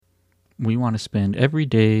we want to spend every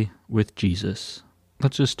day with Jesus.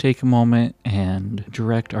 Let's just take a moment and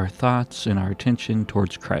direct our thoughts and our attention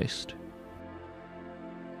towards Christ.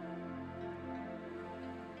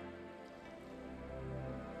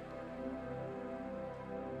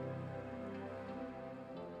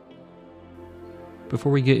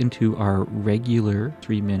 Before we get into our regular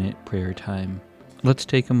 3-minute prayer time, let's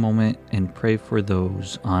take a moment and pray for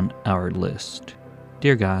those on our list.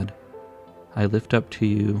 Dear God, I lift up to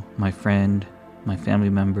you my friend, my family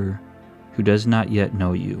member, who does not yet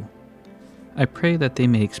know you. I pray that they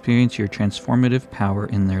may experience your transformative power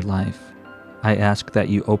in their life. I ask that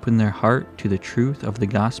you open their heart to the truth of the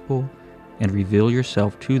gospel and reveal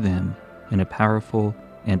yourself to them in a powerful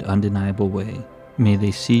and undeniable way. May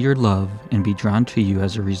they see your love and be drawn to you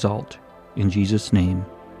as a result. In Jesus' name,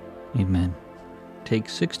 amen. Take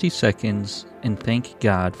 60 seconds and thank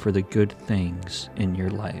God for the good things in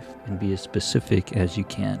your life and be as specific as you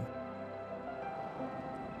can.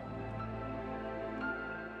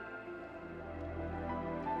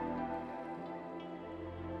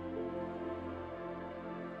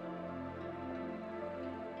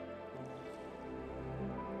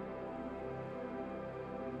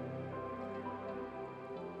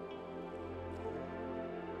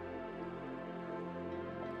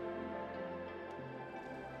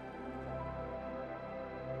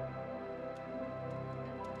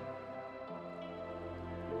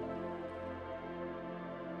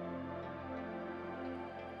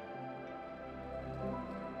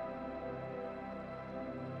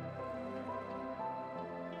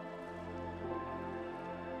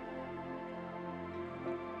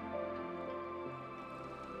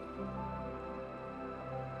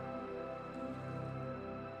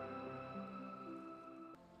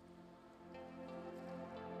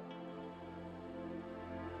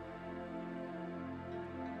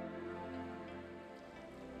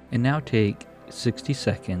 And now take 60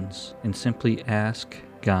 seconds and simply ask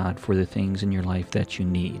God for the things in your life that you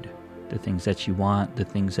need, the things that you want, the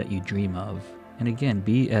things that you dream of. And again,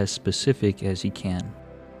 be as specific as you can.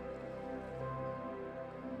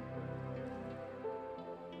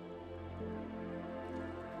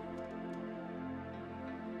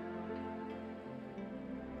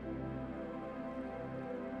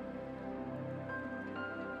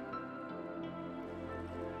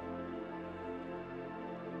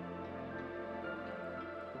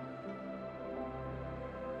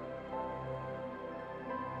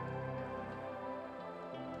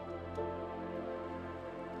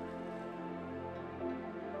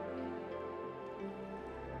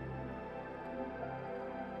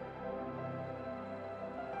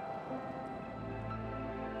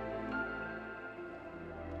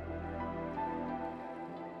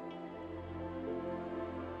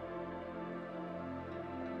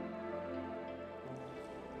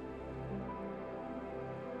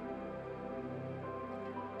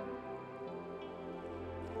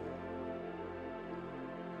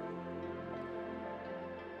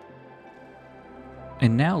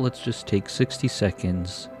 And now let's just take 60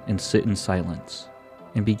 seconds and sit in silence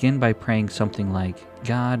and begin by praying something like,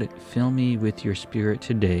 God, fill me with your Spirit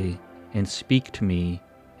today and speak to me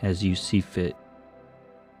as you see fit.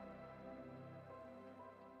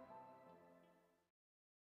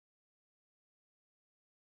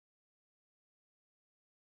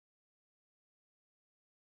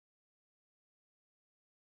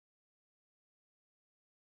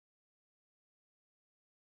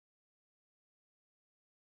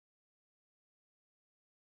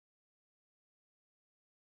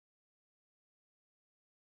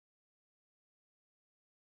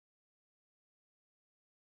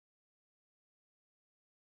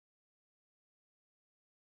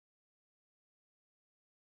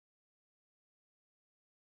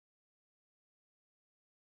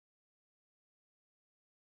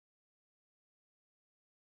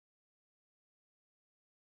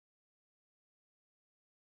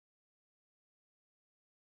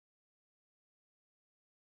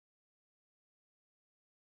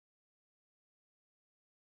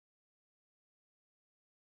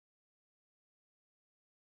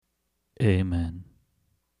 Amen.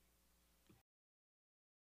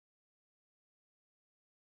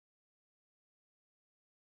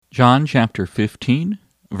 John chapter 15,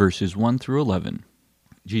 verses 1 through 11.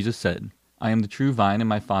 Jesus said, I am the true vine and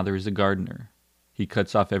my Father is the gardener. He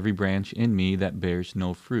cuts off every branch in me that bears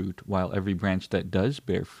no fruit, while every branch that does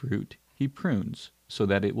bear fruit, he prunes, so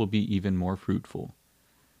that it will be even more fruitful.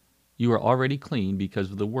 You are already clean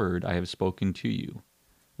because of the word I have spoken to you.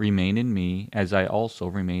 Remain in me, as I also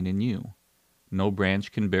remain in you. No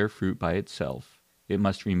branch can bear fruit by itself. It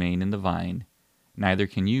must remain in the vine. Neither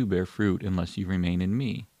can you bear fruit unless you remain in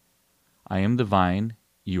me. I am the vine,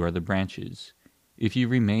 you are the branches. If you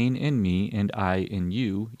remain in me and I in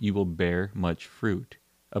you, you will bear much fruit.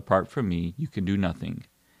 Apart from me, you can do nothing.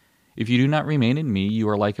 If you do not remain in me, you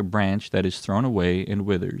are like a branch that is thrown away and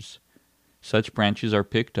withers. Such branches are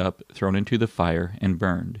picked up, thrown into the fire, and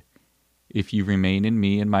burned. If you remain in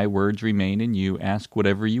me and my words remain in you, ask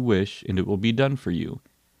whatever you wish, and it will be done for you.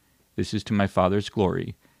 This is to my Father's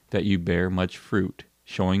glory, that you bear much fruit,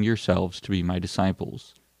 showing yourselves to be my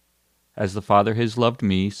disciples. As the Father has loved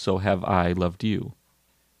me, so have I loved you.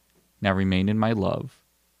 Now remain in my love.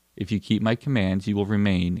 If you keep my commands, you will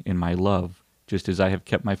remain in my love, just as I have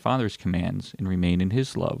kept my Father's commands and remain in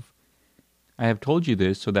his love. I have told you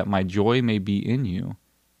this so that my joy may be in you,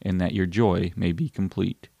 and that your joy may be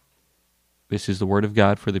complete. This is the word of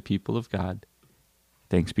God for the people of God.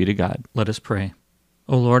 Thanks be to God. Let us pray.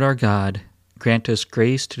 O Lord our God, grant us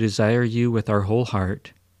grace to desire you with our whole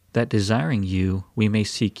heart, that desiring you we may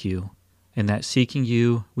seek you, and that seeking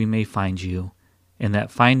you we may find you, and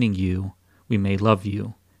that finding you we may love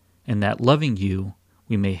you, and that loving you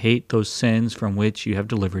we may hate those sins from which you have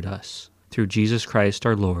delivered us. Through Jesus Christ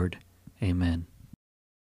our Lord. Amen.